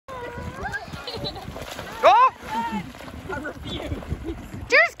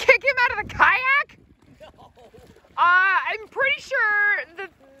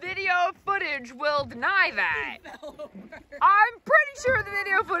deny that. I'm pretty sure the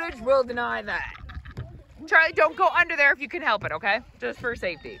video footage will deny that. Charlie, don't go under there if you can help it, okay? Just for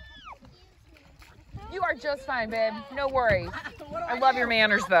safety. You are just fine, babe. No worries. I love your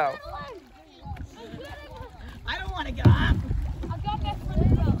manners, though. I don't want to get off. I've got that for the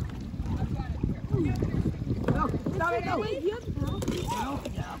boat. No.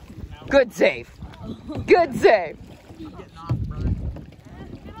 Good save. Good save. Getting off, brother.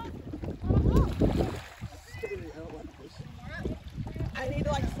 I need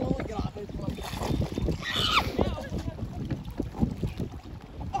to like slowly get off.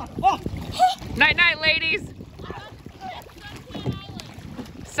 Night night, ladies.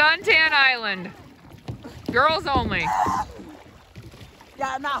 Suntan Island. Girls only.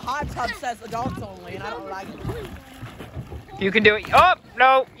 Yeah, and that hot tub says adults only, and I don't like it. You can do it. Oh,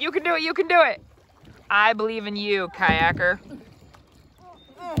 no. You can do it. You can do it. I believe in you, kayaker.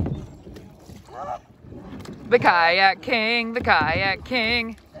 The kayak king. The kayak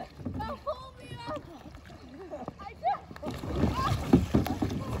king.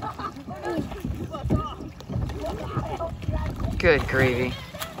 Good gravy.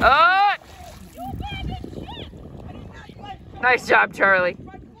 Oh! Nice job, Charlie.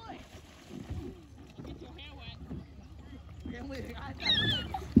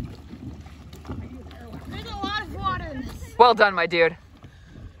 There's a lot of water in this. Well done, my dude.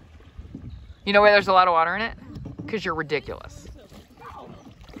 You know why there's a lot of water in it? Because you're ridiculous.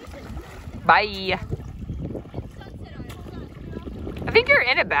 Bye. I think you're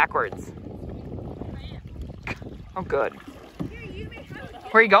in it backwards. Oh, good.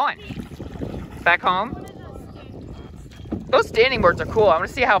 Where are you going? Back home? Those standing boards are cool. I want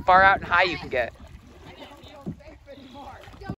to see how far out and high you can get.